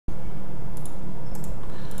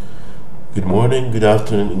Good morning, good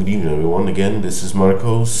afternoon, and good evening, everyone. Again, this is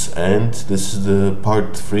Markhoss, and this is the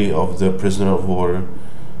part 3 of the Prisoner of War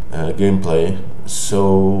gameplay.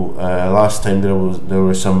 So last time there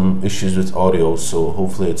were some issues with audio, so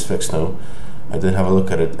hopefully it's fixed now. I did have a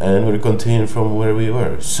look at it, and we're continuing from where we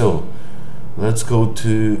were. So let's go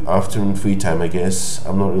to afternoon free time, I guess.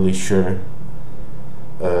 I'm not really sure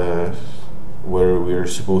where we're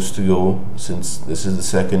supposed to go, since this is the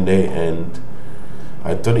second day, and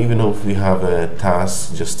I don't even know if we have a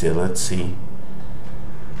task just yet. Let's see.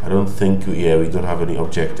 I don't think, yeah, we don't have any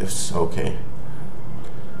objectives. Okay.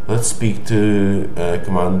 Let's speak to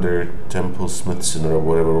Commander Temple Smithson, or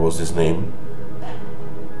whatever was his name.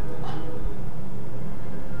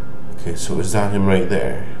 Okay, so is that him right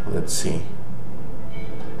there? Let's see.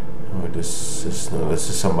 Oh, this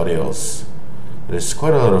is somebody else. There's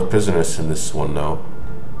quite a lot of prisoners in this one now.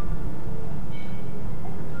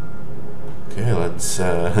 Okay, let's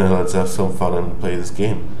have some fun and play this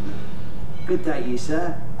game. Good day to you,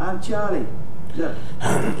 sir. I'm Charlie. Look,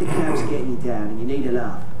 if the camp's getting you down and you need a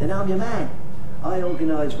laugh, then I'm your man. I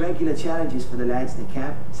organise regular challenges for the lads in the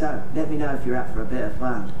camp, so let me know if you're up for a bit of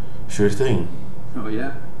fun. Sure thing. Oh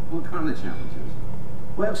yeah? What kind of challenges?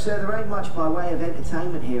 Well, sir, there ain't much by way of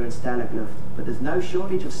entertainment here in Stalagluft, but there's no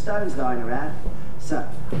shortage of stones lying around. So,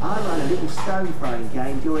 I run a little stone throwing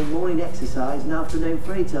game during morning exercise and afternoon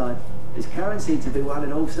free time. There's currency to be won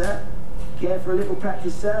and all, sir. Care for a little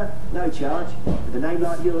practice, sir? No charge. With a name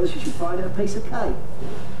like yours, you should find it a piece of cake.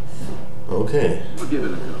 Okay. I'll give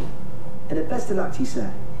it a go. And the best of luck to you,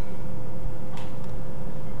 sir.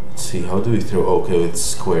 Let's see, how do we throw? Okay, it's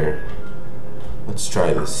square. Let's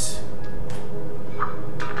try this.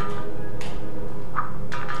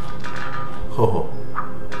 Oh,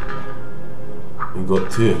 we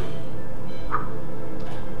got two.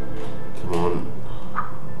 Come on.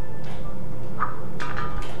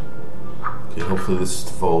 Okay, hopefully this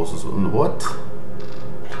falls as well. What?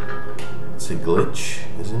 It's a glitch,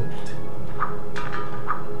 isn't it?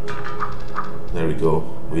 There we go.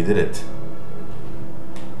 We did it.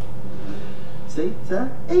 See,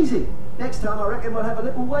 sir? Easy. Next time I reckon we'll have a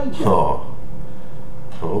little wager. Oh.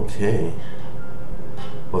 Okay.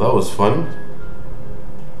 Well, that was fun.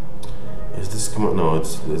 Is this come on? No,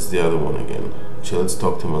 it's the other one again. Actually, let's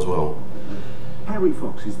talk to him as well. Harry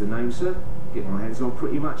Fox is the name, sir. Get my hands on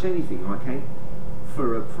pretty much anything I can.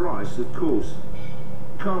 For a price, of course.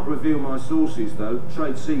 Can't reveal my sources, though.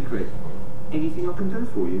 Trade secret. Anything I can do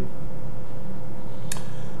for you?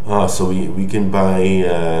 Ah, so we can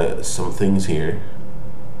buy some things here.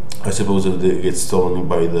 I suppose if it gets stolen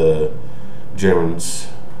by the Germans,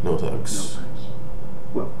 no thanks. No thanks.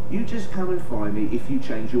 Well, you just come and find me if you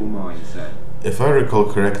change your mind, sir. If I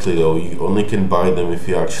recall correctly, though, you only can buy them if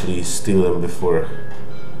you actually steal them before.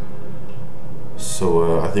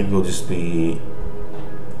 So I think we'll just be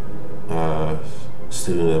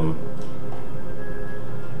stealing them,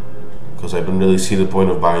 because I don't really see the point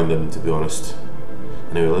of buying them, to be honest.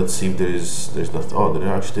 Anyway, let's see if there's nothing. Oh,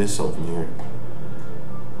 there actually is something here.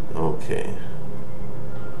 Okay.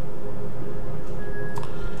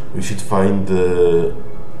 We should find the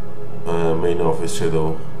main officer,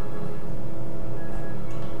 though.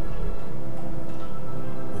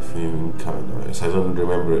 If we can. I don't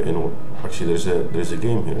remember. Actually, there's a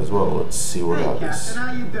game here as well. Let's see what that is. Hey, Captain,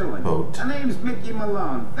 how you doing? About. My name's Mickey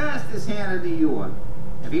Malone, fastest hand in New York.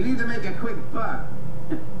 If you need to make a quick buck,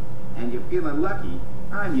 and you're feeling lucky,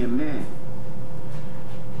 I'm your man.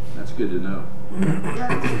 That's good to know. You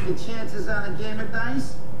gotta take your chances on a game of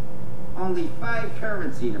dice. Only 5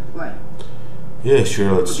 currency to play. Yeah,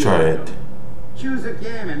 sure. Let's try it. Choose a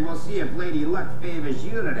game and we'll see if Lady Luck favors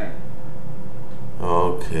you today.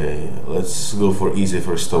 Okay, let's go for easy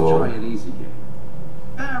first of all. Try an easy game.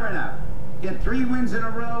 Fair enough. Get 3 wins in a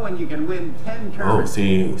row and you can win 10 Oh,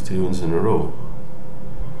 currency. three wins in a row.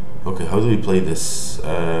 Okay, how do we play this?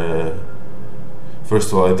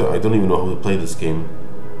 First of all, I don't even know how to play this game.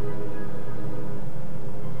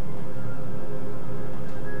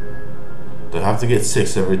 Do I have to get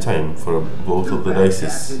 6 every time for both of the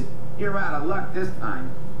dices? Captain. You're out of luck this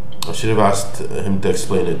time. I should have asked him to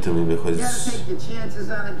explain it to me, You gotta because take your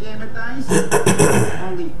chances on a game of dice.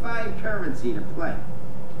 Only 5 currency to play.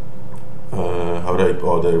 how do I?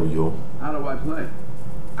 Oh, there we go. How do I play?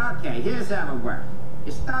 Okay, here's how it works.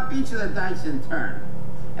 You stop each of the dice in turn.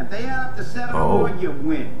 If they add up to 7 or more, you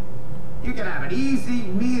win. You can have it easy,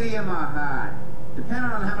 medium, or hard,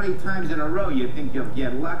 depending on how many times in a row you think you'll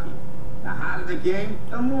get lucky. The harder the game,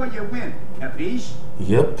 the more you win. Capiche?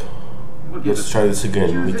 Yep. Let's try this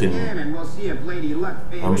again. We can. And we'll see if Lady Luck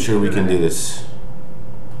I'm sure we can do this.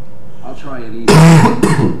 I'll try it easy.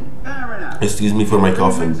 Fair enough. Excuse me for my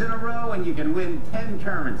coughing. In a row row and you can win 10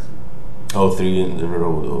 currency. Oh, 3 in a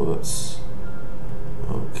row though, that's...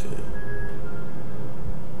 Okay.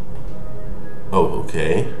 Oh,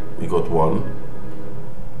 okay. We got 1.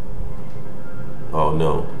 Oh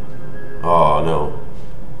no. Oh no.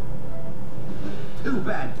 Too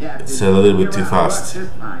bad, Captain. It's a little bit You're too out of fast. luck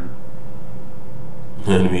this time.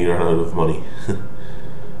 And we run out of money.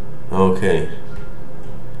 Okay.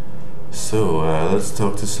 So, let's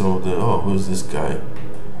talk to some of the... Oh, who's this guy?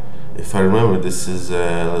 If I remember, this is...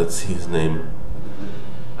 let's see his name.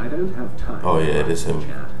 I don't have time. Oh yeah, it is him.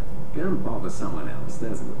 Chat. Go and bother someone else.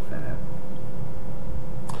 There's a good fella.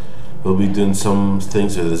 We'll be doing some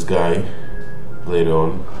things with this guy later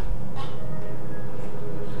on.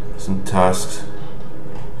 Some tasks.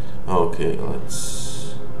 Okay,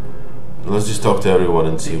 let's just talk to everyone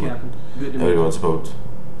and see what everyone's about.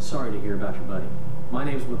 Sorry to hear about your buddy. My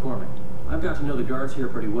name's McCormick. I've got to know the guards here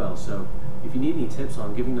pretty well, so if you need any tips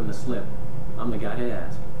on giving them the slip, I'm the guy to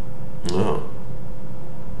ask. Oh.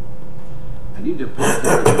 I need to post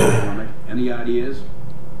everything. Any ideas?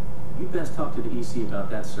 You'd best talk to the EC about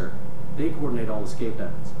that, sir. They coordinate all escape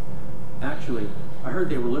efforts. Actually, I heard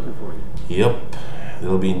they were looking for you. Yep.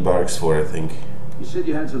 They'll be in barracks for, I think. You said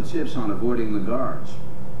you had some tips on avoiding the guards.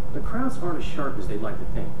 The crowds aren't as sharp as they'd like to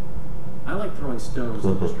think. I like throwing stones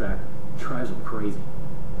to distract them. Drives them crazy.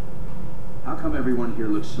 How come everyone here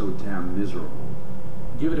looks so damn miserable?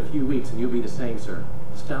 Give it a few weeks and you'll be the same, sir.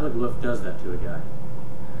 Stalag Luft does that to a guy.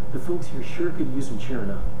 The folks here sure could use some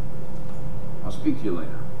cheering up. I'll speak to you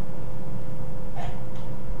later.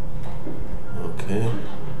 Okay.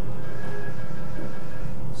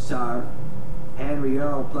 Sir, Henry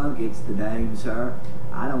Earl Plunkett's the name, sir.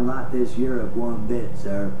 I don't like this Europe one bit,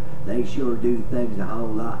 sir. They sure do things a whole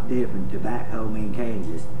lot different to back home in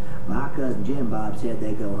Kansas. My cousin Jim Bob said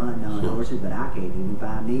they go hunting on horses, but I can't even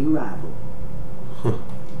find me a rifle.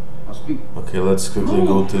 I'll speak. Okay, let's quickly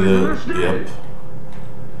go to the... Yep.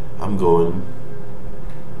 I'm going.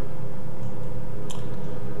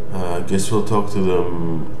 I guess we'll talk to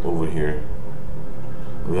them over here.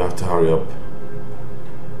 We have to hurry up.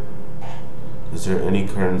 Is there any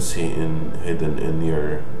currency hidden in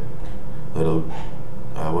your little...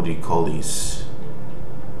 what do you call these?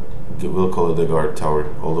 We'll call it the guard tower,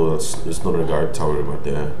 although it's not a guard tower, but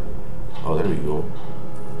oh, there we go.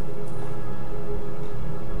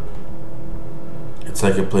 It's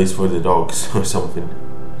like a place for the dogs or something.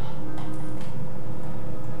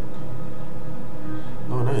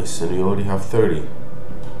 Oh nice, and we already have 30.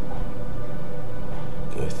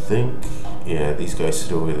 Okay, I think, yeah, these guys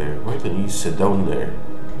sit over there. Why don't you sit down there?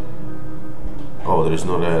 Oh, there's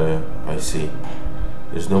not a, I see.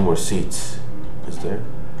 There's no more seats, is there?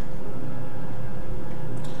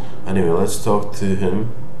 Anyway, let's talk to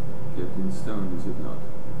him. Captain Stone, is it not?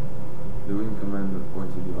 The wing commander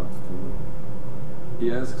pointed you out to me.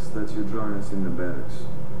 He asks that you join us in the barracks.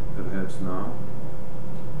 Perhaps now?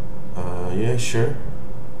 Yeah, sure.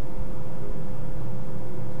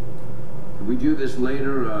 Can we do this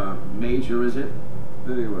later, Major, is it?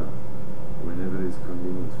 Very well. Whenever it's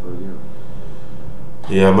convenient for you.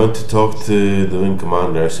 Yeah, I meant to talk to the wing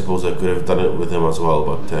commander. I suppose I could have done it with him as well,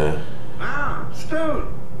 but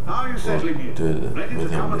Stone, how are you settling in? do it Ready to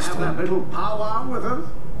with come him and this have that time. little powwow with us?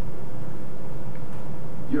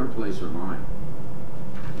 Your place or mine?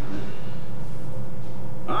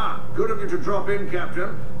 Ah, good of you to drop in,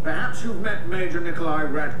 Captain. Perhaps you've met Major Nikolai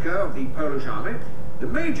Radke of the Polish Army. The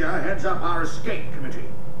Major heads up our escape committee.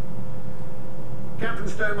 Captain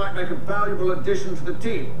Stone might make a valuable addition to the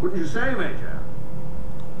team, wouldn't you say, Major?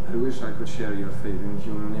 I wish I could share your faith in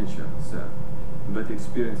human nature, sir. But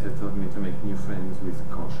experience has taught me to make new friends with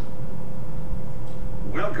caution.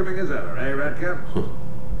 Welcoming as ever, eh, Radke?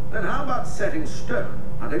 Then how about setting Stone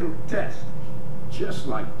a little test? Just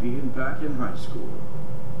like being back in high school.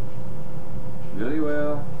 Very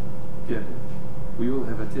well. Captain, we will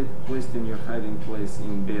have a tape placed in your hiding place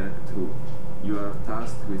in Barrack 2. You are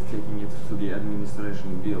tasked with taking it to the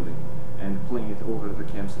administration building and playing it over the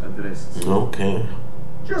camp's addresses. Okay.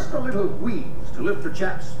 Just a little wheeze to lift the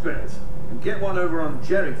chap's spirits, and get one over on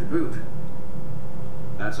Jerry to boot.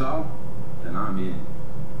 That's all? Then I'm in.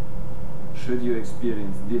 Should you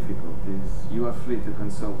experience difficulties, you are free to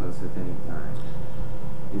consult us at any time.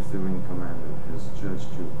 If the wing commander has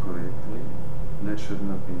judged you correctly, that should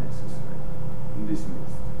not be necessary.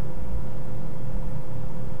 Dismissed.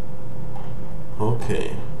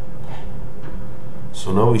 Okay.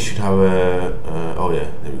 So now we should have a... oh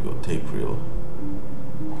yeah, there we go, tape reel.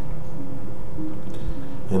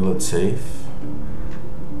 And let's save.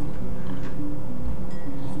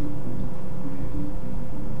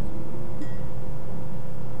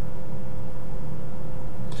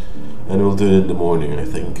 and we'll do it in the morning, I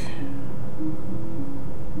think.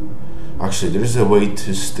 Actually, there's a way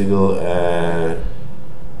to steal,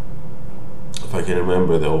 if I can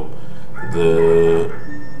remember though, the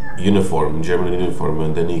uniform, German uniform,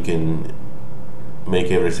 and then you can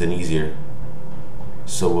make everything easier.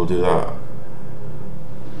 So we'll do that.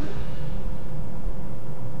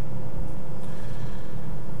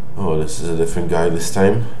 Oh, this is a different guy this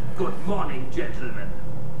time. Good morning, gentlemen.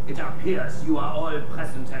 It appears you are all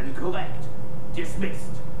present and correct.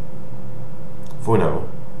 Dismissed. For now.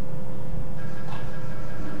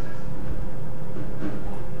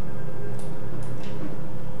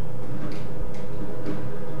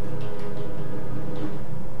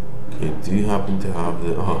 Okay, do you happen to have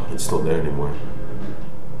the... Oh, it's not there anymore.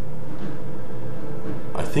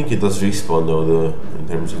 I think it does respawn though, in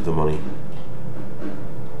terms of the money.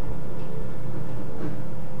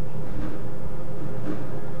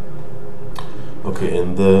 Okay,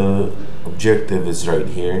 and the objective is right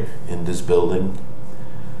here in this building.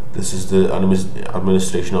 This is the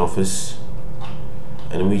administration office,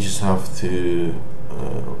 and we just have to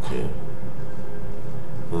okay,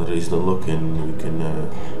 another reason to look in. We can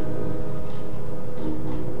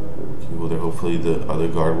go there. Hopefully the other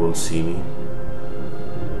guard won't see me.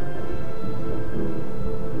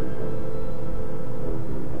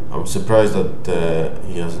 I'm surprised that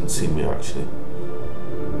he hasn't seen me actually.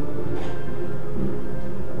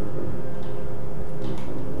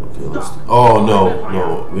 Oh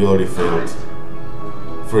no, we already failed.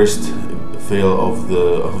 First fail of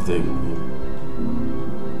the okay.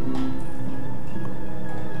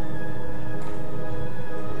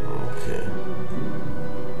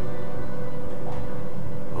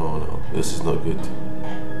 Oh no, this is not good.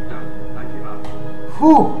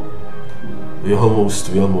 Whew! We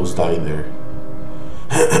almost died there.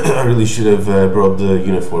 I really should have brought the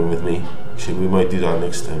uniform with me. Actually, we might do that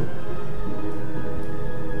next time.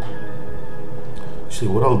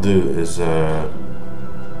 What I'll do is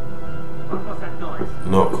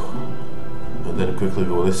knock and then quickly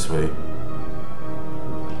go this way.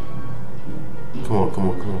 Come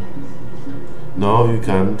on. No, you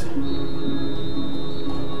can't.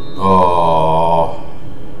 Oh,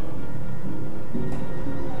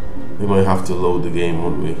 we might have to load the game,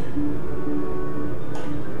 won't we?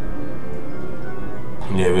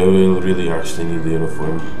 Yeah, we will really actually need the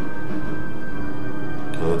uniform.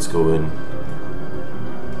 Okay, let's go in.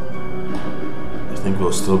 I think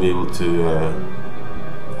we'll still be able to,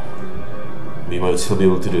 we might still be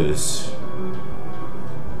able to do this.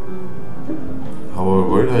 However,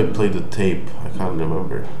 where did I play the tape? I can't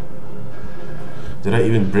remember. Did I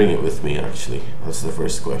even bring it with me, actually? That's the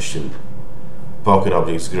first question. Pocket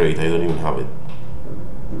object's great, I don't even have it.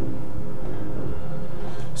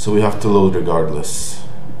 So we have to load regardless.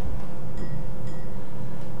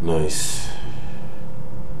 Nice.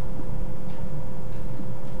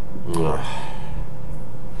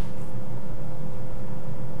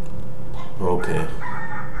 Okay.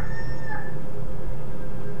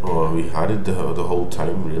 Oh, we had it the whole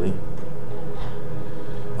time, really?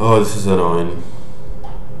 Oh, this is annoying.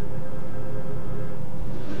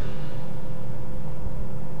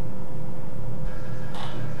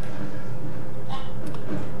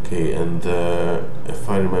 Okay, and if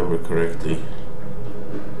I remember correctly,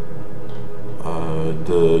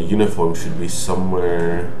 the uniform should be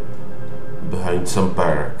somewhere behind some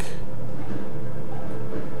barrack.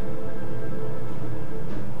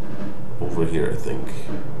 Over here, I think.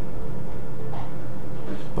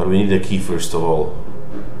 But we need a key first of all.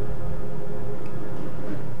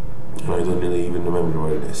 And I don't really even remember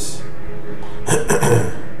where it is.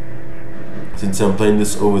 Since I'm playing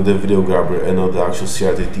this over the video grabber and not the actual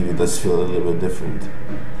CRT TV, it does feel a little bit different.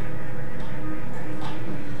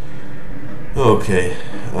 Okay.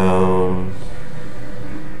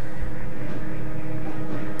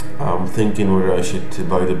 I'm thinking whether I should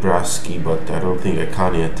buy the brass key, but I don't think I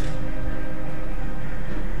can yet.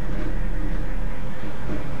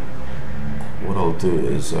 What I'll do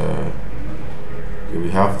is we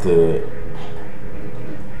have the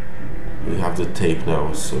tape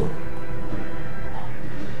now, so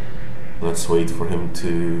let's wait for him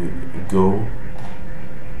to go.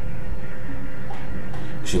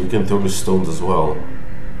 Actually, we can throw the stones as well,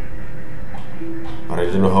 but I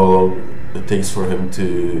don't know how long it takes for him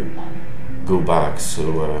to go back,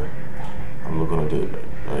 so I'm not gonna do it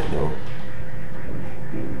right now.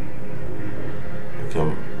 Okay,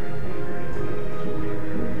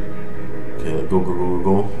 okay, go.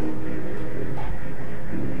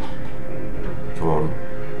 Come on.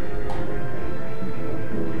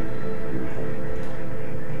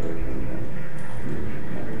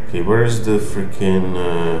 Okay, where is the freaking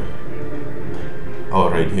Oh,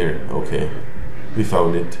 right here. Okay. We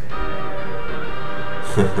found it.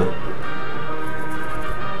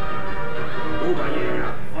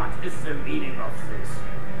 Oberjäger, what is the meaning of this?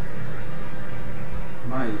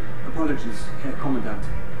 My apologies, Herr Commandant.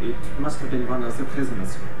 It must have been one of the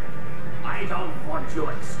prisoners. I don't want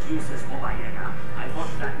your excuses, Oberjäger. I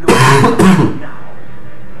want that no now.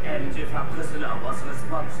 And if a prisoner was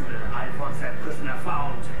responsible, I want that prisoner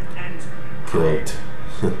found and killed.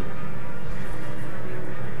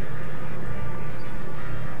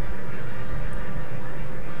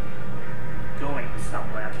 Going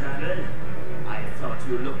somewhere, Colonel? I thought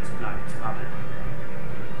you looked like trouble.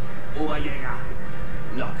 Oberjäger,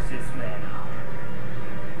 lock this man up.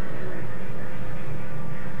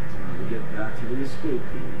 Trying to get back to the escape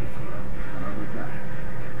room for another back.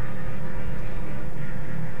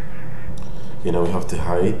 You know, we have to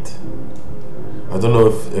hide. I don't know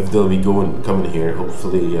if they'll be coming here.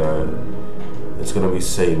 Hopefully, it's gonna be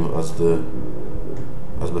same as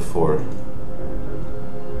before.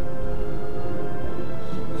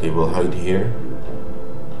 Okay, we'll hide here.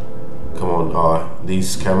 Come on,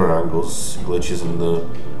 these camera angles, glitches in the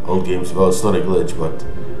old games. Well, it's not a glitch, but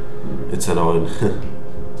it's annoying.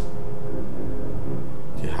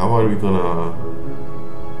 Okay, how are we gonna...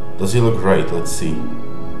 Does he look right? Let's see.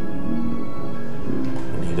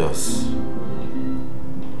 And he does.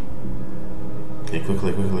 Okay,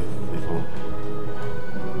 quickly, come on.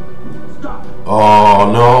 Stop!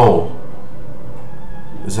 Oh no!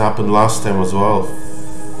 This happened last time as well.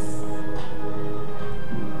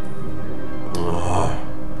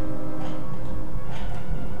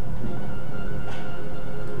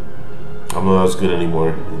 I'm not as good anymore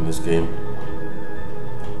in this game.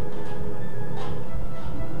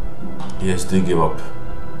 Yes, do give up.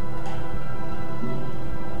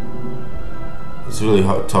 It's really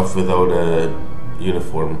tough without a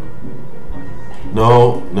uniform.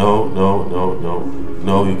 No,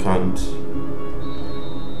 you can't.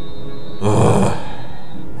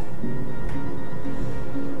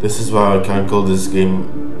 This is why I can't call this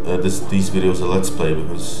game, these videos a let's play,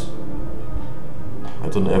 because I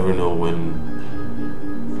don't ever know when.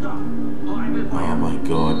 Oh my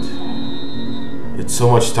god. It's so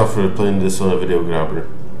much tougher playing this on a video grabber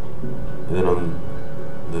than on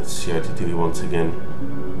the CRT TV once again.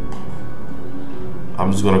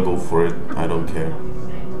 I'm just gonna go for it, I don't care.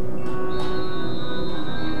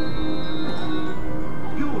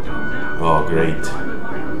 Oh, great.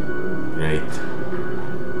 Great.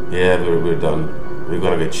 Yeah, we're done. We're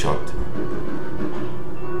gonna get shot.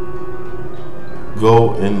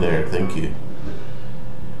 Go in there, thank you.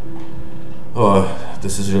 Oh,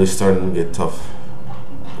 this is really starting to get tough.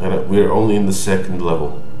 And we're only in the second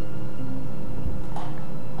level.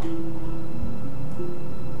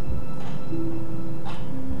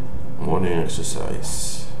 Morning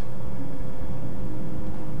exercise.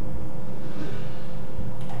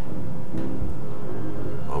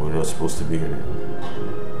 Oh, we're not supposed to be here.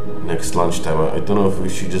 Next lunchtime. I don't know if we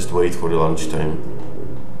should just wait for the lunchtime.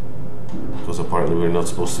 Because apparently we're not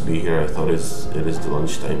supposed to be here. I thought it is the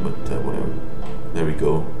lunchtime, but whatever. There we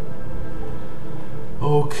go.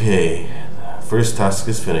 Okay, first task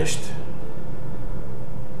is finished.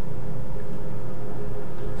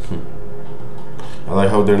 I like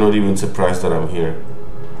how they're not even surprised that I'm here.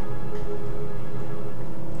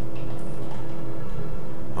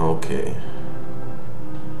 Okay.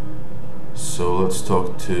 So let's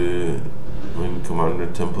talk to Wing Commander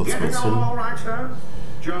Temple Getting Smithson. on all right, sir?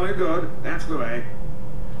 Jolly good. That's the way.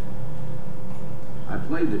 I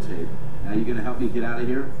played the tape. Now you gonna help me get out of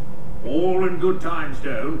here? All in good time,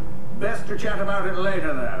 Stone. Best to chat about it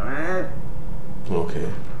later, though, eh? Okay.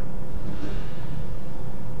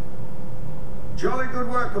 Jolly good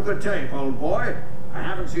work with the tape, old boy. I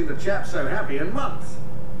haven't seen the chap so happy in months.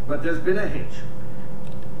 But there's been a hitch.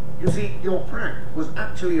 You see, your prank was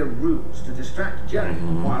actually a ruse to distract Jerry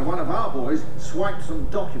while one of our boys swiped some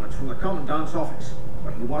documents from the Commandant's office.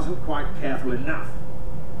 But he wasn't quite careful enough.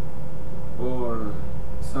 Or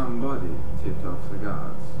somebody tipped off the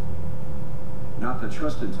guards. Not the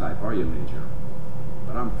trusted type, are you, Major?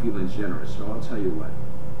 But I'm feeling generous, so I'll tell you what.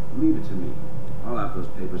 Leave it to me. I'll have those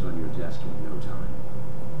papers on your desk in no time.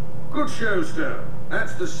 Good show, Stone.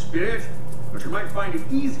 That's the spirit. But you might find it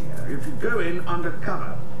easier if you go in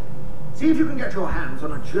undercover. See if you can get your hands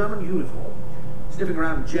on a German uniform. Sniffing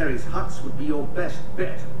around Jerry's huts would be your best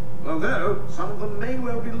bet. Although, some of them may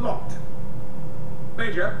well be locked.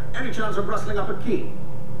 Major, any chance of rustling up a key?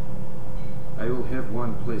 I will have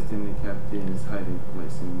one placed in the captain's hiding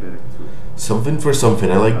place in Barrack 2. Something for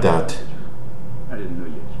something, I like that. I didn't know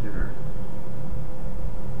you cared.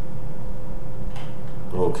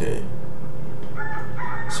 Okay.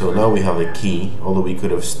 So now we have a key, although we could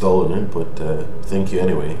have stolen it, but thank you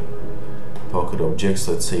anyway. Pocket objects,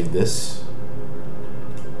 let's save this.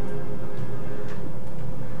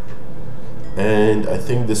 And I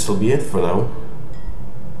think this will be it for now.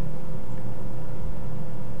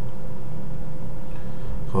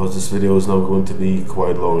 Because this video is now going to be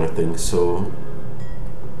quite long, I think. So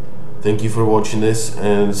thank you for watching this,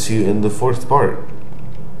 and see you in the 4th part.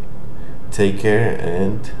 Take care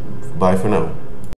and bye for now.